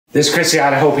This is Chris the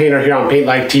Idaho Painter here on Paint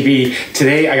Like TV.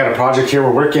 Today I got a project here.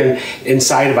 We're working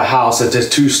inside of a house. It's a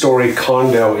two-story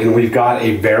condo and we've got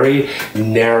a very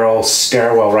narrow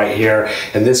stairwell right here,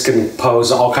 and this can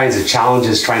pose all kinds of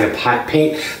challenges trying to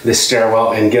paint this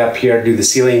stairwell and get up here, do the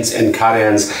ceilings and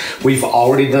cut-ins. We've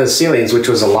already done the ceilings, which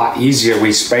was a lot easier.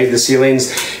 We sprayed the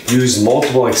ceilings, used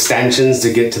multiple extensions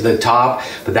to get to the top,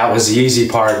 but that was the easy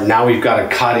part. Now we've got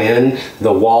to cut in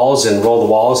the walls and roll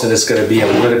the walls, and it's going to be a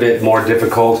little bit more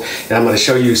difficult. And I'm going to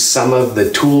show you some of the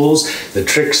tools, the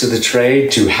tricks of the trade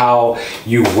to how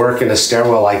you work in a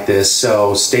stairwell like this.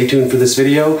 So stay tuned for this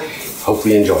video.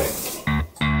 Hopefully you enjoy it.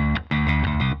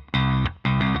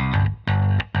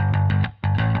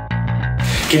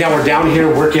 Okay, now we're down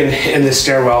here working in the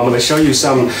stairwell. I'm going to show you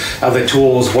some of the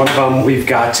tools. One of them, we've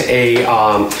got a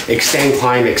extend,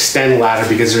 climb, extend ladder,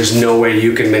 because there's no way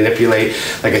you can manipulate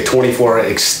like a 24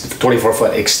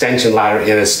 foot extension ladder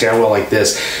in a stairwell like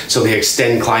this. So the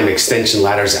extend, climb, extension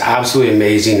ladder is absolutely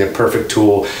amazing, the perfect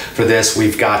tool for this.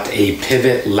 We've got a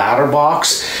pivot ladder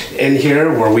box in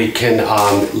here where we can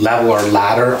level our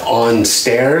ladder on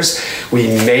stairs. We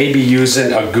may be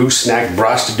using a gooseneck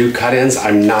brush to do cut-ins.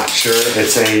 I'm not sure.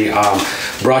 It's a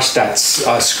brush that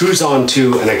screws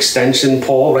onto an extension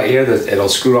pole right here. It'll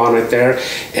screw on right there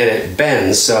and it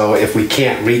bends. So if we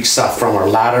can't reach stuff from our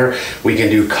ladder, we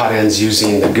can do cut-ins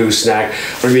using the gooseneck.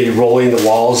 We're going to be rolling the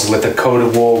walls with a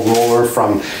coated wool roller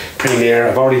from Premier.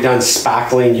 I've already done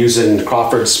spackling using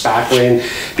Crawford spackling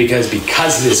because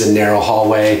it is a narrow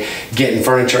hallway, getting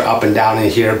furniture up and down in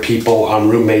here, people,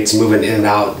 roommates moving in and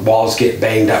out, walls get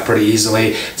banged up pretty easily.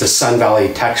 It's a Sun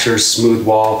Valley texture, smooth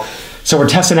wall. So we're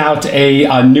testing out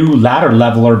a new ladder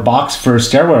leveler box for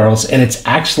stairwells, and it's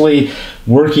actually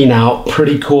working out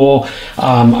pretty cool.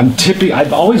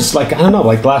 I've always, I don't know,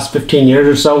 like the last 15 years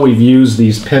or so, we've used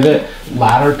these pivot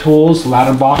ladder tools,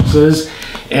 ladder boxes,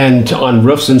 and on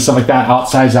roofs and stuff like that,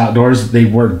 outsides, outdoors, they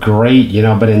work great, you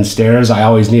know, but in stairs, I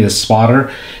always need a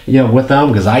spotter, you know, with them,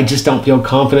 because I just don't feel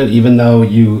confident, even though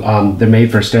they're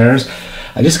made for stairs.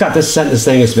 I just got this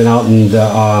thing. It's been out in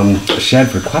the shed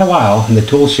for quite a while, in the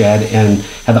tool shed, and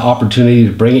had the opportunity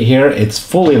to bring it here. It's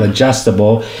fully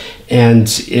adjustable and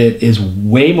it is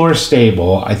way more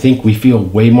stable. I think we feel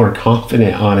way more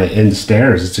confident on it in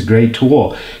stairs. It's a great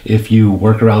tool if you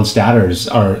work around statters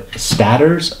or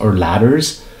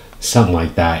ladders, something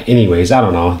like that. Anyways, I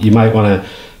don't know. You might want to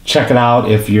check it out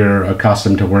if you're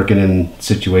accustomed to working in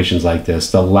situations like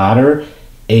this. The Ladder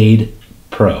Aid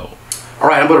Pro. All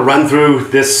right, I'm going to run through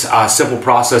this simple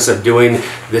process of doing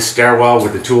this stairwell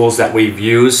with the tools that we've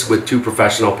used with two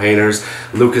professional painters.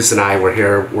 Lucas and I were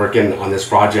here working on this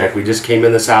project. We just came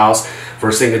in this house.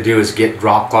 First thing to do is get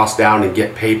drop cloths down and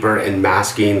get paper and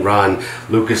masking run.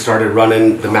 Lucas started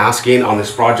running the masking on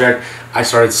this project. I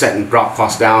started setting drop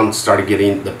cloths down, started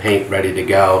getting the paint ready to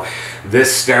go.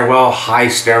 This stairwell, high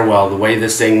stairwell, the way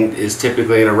this thing is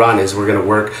typically going to run is we're going to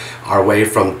work our way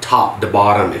from top to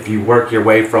bottom. If you work your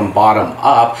way from bottom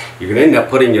up, you're going to end up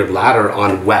putting your ladder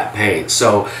on wet paint.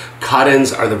 So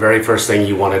cut-ins are the very first thing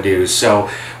you want to do. So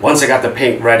once I got the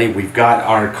paint ready, we've got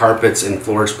our carpets and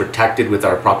floors protected with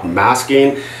our proper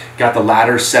masking. Got the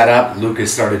ladder set up.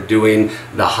 Lucas started doing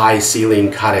the high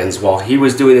ceiling cut-ins. While he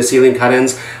was doing the ceiling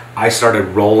cut-ins, I started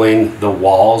rolling the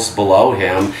walls below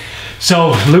him.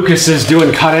 So Lucas is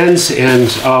doing cut-ins, and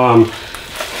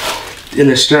in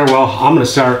the stairwell, I'm going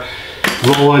to start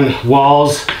rolling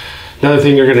walls. Another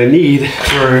thing you're going to need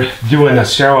for doing a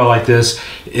stairwell like this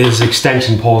is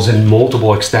extension poles, and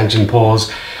multiple extension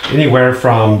poles, anywhere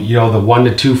from, you know, the 1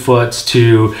 to 2 foot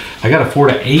to, I got a 4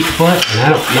 to 8 foot, and I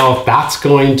don't know if that's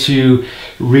going to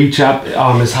reach up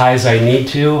as high as I need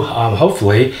to,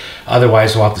 hopefully.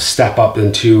 Otherwise we'll have to step up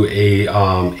into a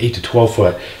 8 to 12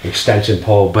 foot extension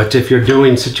pole. But if you're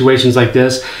doing situations like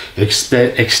this,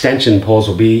 extension poles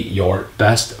will be your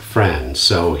best friend.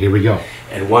 So here we go.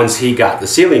 And once he got the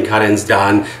ceiling cut-ins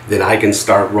done, then I can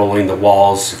start rolling the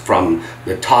walls from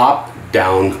the top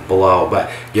down below.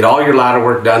 But get all your ladder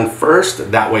work done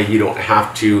first. That way you don't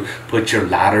have to put your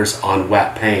ladders on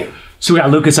wet paint. So we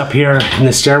got Lucas up here in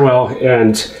the stairwell,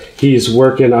 and he's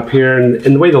working up here.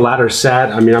 And the way the ladder's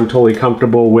set, I mean, I'm totally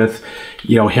comfortable with,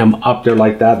 you know, him up there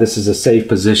like that. This is a safe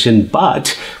position,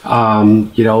 but,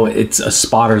 you know, it's a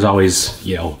spotter's always,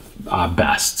 you know,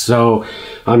 best. So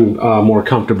I'm more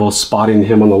comfortable spotting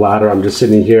him on the ladder. I'm just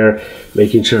sitting here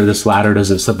making sure this ladder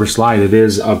doesn't slip or slide. It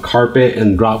is a carpet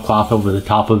and drop cloth over the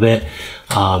top of it,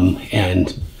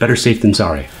 and better safe than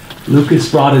sorry. Lucas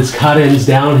brought his cut-ins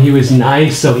down. He was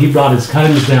nice, so he brought his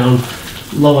cut-ins down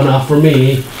low enough for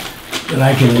me that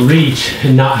I can reach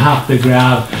and not have to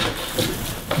grab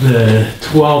the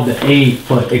 12 to 8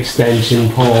 foot extension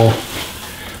pole.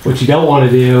 What you don't want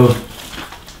to do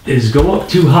is go up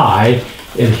too high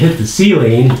and hit the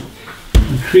ceiling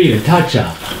and create a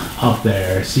touch-up up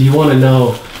there. So you want to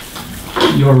know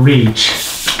your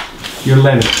reach, your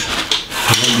limit,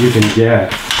 what you can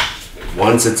get.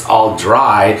 Once it's all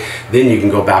dry, then you can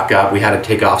go back up. We had to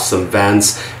take off some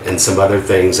vents and some other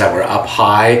things that were up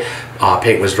high.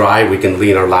 Paint was dry, we can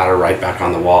lean our ladder right back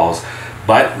on the walls.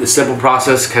 But the simple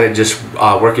process, kind of just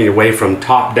working your way from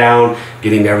top down,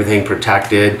 getting everything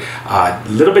protected. A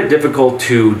little bit difficult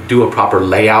to do a proper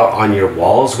layout on your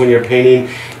walls when you're painting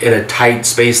in a tight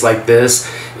space like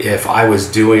this. If I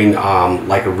was doing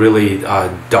like a really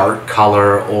dark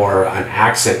color or an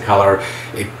accent color,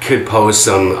 it could pose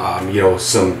some, you know,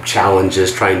 some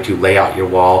challenges trying to lay out your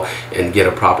wall and get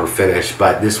a proper finish.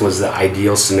 But this was the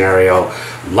ideal scenario: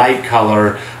 light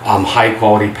color, high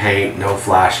quality paint, no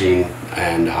flashing,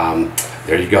 and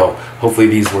there you go. Hopefully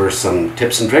these were some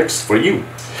tips and tricks for you.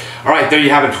 All right, there you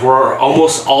have it. We're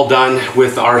almost all done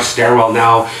with our stairwell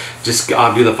now. Just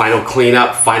do the final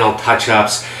cleanup, final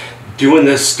touch-ups. Doing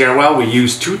this stairwell, we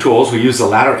used two tools. We used the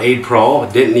Ladder Aid Pro.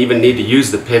 Didn't even need to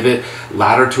use the pivot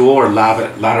ladder tool or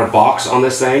ladder box on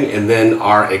this thing. And then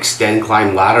our Extend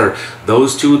Climb ladder.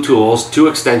 Those two tools, two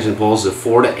extension poles, the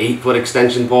 4 to 8 foot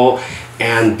extension pole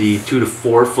and the 2 to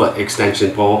 4 foot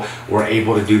extension pole, were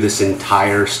able to do this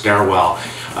entire stairwell.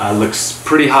 Looks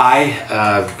pretty high,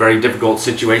 very difficult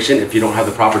situation if you don't have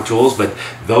the proper tools, but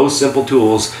those simple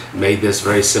tools made this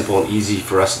very simple and easy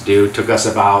for us to do. It took us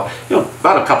about,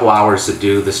 about a couple hours to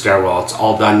do the stairwell. It's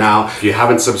all done now. If you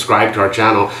haven't subscribed to our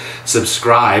channel,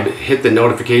 subscribe, hit the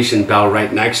notification bell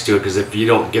right next to it, because if you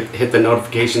don't hit the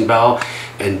notification bell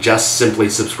and just simply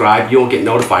subscribe, you won't get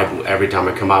notified every time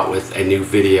I come out with a new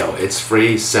video. It's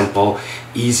free, simple,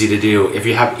 easy to do. If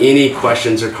you have any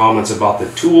questions or comments about the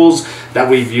tools that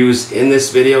we've used in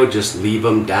this video, just leave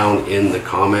them down in the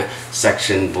comment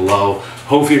section below.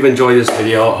 Hopefully you've enjoyed this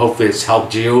video. Hopefully it's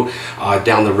helped you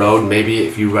down the road. Maybe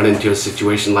if you run into a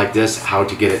situation like this, how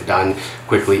to get it done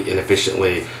quickly and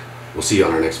efficiently. We'll see you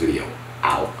on our next video.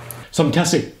 Ow. So I'm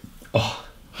testing. Oh,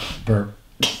 burp.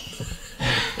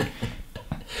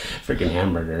 Freaking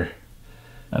hamburger.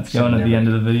 That's going at the end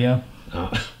of the video.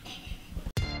 Oh.